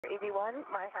EV1,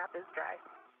 my HAP is dry.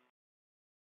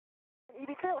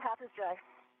 EV2, HAP is dry.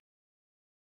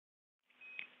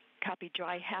 Copy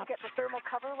dry HAPs. Get the thermal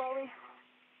cover while we...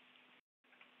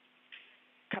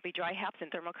 Copy dry HAPs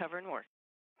and thermal cover and work.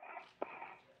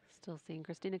 Still seeing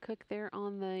Christina Cook there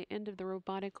on the end of the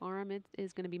robotic arm. It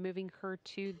is going to be moving her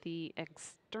to the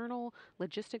external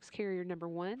logistics carrier number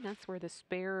 1. That's where the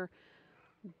spare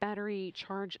battery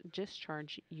charge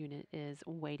discharge unit is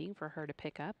waiting for her to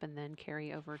pick up and then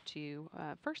carry over to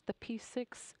first the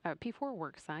P4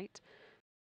 work site.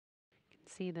 You can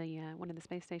see the one of the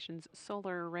space station's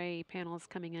solar array panels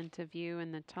coming into view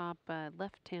in the top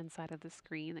left-hand side of the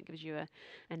screen. That gives you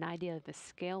an idea of the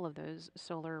scale of those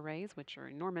solar arrays, which are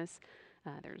enormous.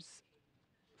 There's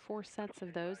 4 sets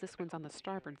of those. This one's on the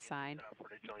starboard side.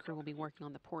 The crew will be working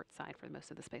on the port side for most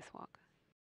of the spacewalk.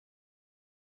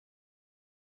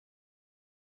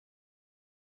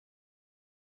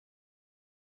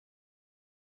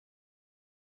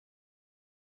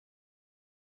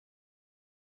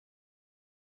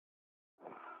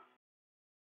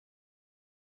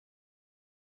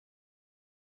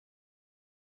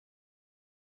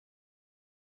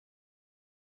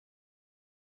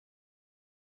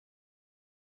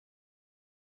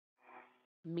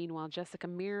 Meanwhile, Jessica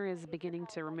Meir is beginning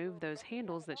to remove those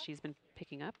handles that she's been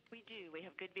picking up. We do. We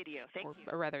have good video. Thank you.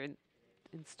 Or rather,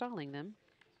 installing them.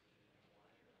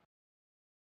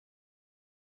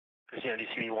 Christina,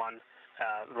 DCV1,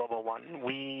 Robo 1,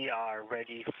 we are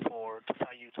ready to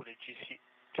fly you to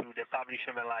the published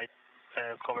MLI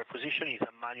cover position. It's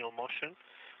a manual motion,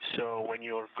 so when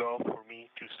you're go for me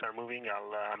to start moving,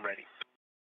 I'm ready.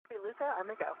 Hey, Luca, I'm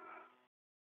going to go.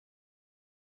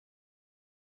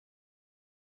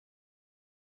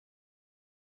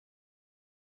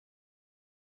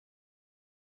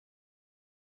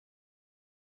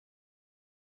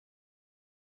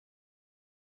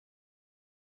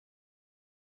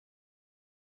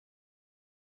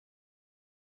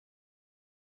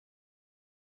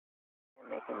 I'm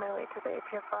making my way to the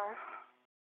APFR.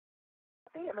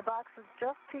 And the box is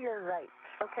just to your right.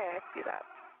 Okay, I see that.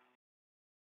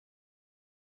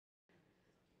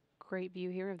 Great view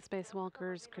here of the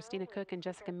spacewalkers, Christina Cook and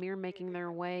Jessica Meir making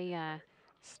their way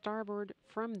starboard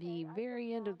from the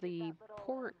very end of the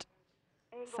port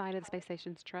side of the space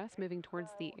station's truss, moving towards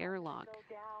the airlock.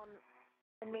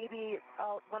 And maybe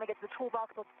when I get to the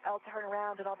toolbox, I'll turn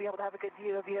around and I'll be able to have a good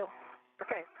view of you.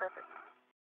 Okay, perfect.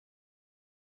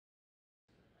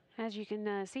 As you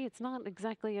can see, it's not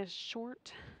exactly a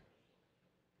short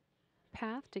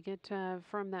path to get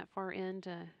from that far end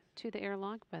to the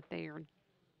airlock, but they are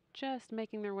just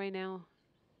making their way now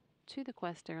to the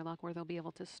Quest airlock where they'll be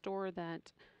able to store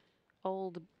that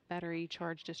old battery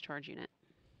charge discharge unit.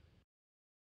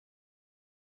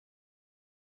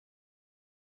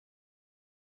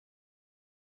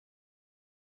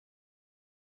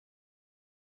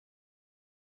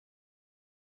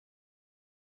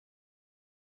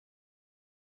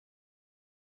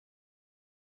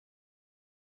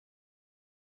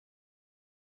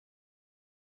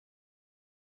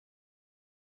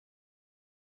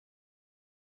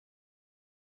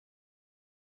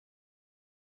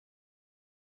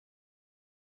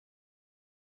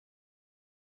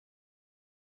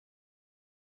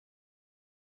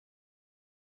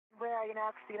 Where are you now,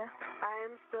 Christina?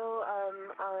 I'm still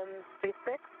on Space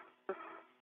 6.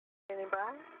 Standing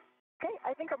by. Okay,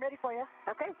 I think I'm ready for you.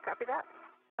 Okay, copy that.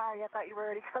 Sorry, I thought you were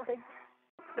already coming.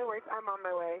 No worries, I'm on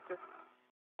my way. Just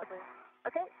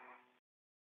okay.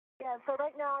 Yeah, so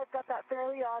right now I've got that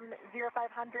fairly on 0500,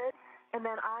 and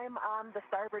then I'm on the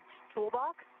starboard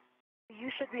toolbox.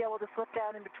 You should be able to slip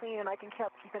down in between, and I can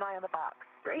keep an eye on the box.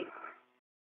 Great.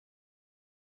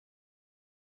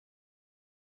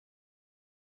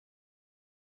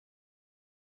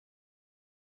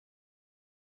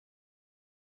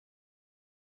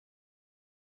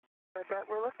 I bet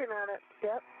we're looking at it.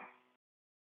 Yep.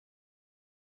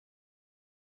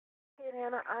 Hey,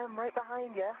 Hannah, I'm right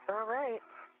behind you. All right.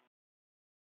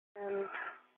 And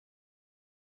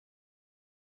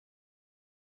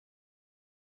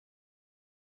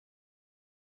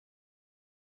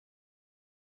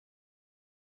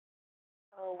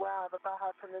oh wow, the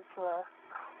Baja Peninsula.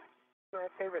 My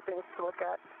favorite things to look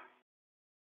at.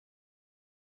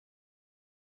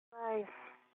 Nice.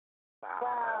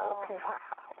 Wow. Okay. Wow.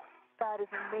 That is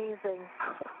amazing.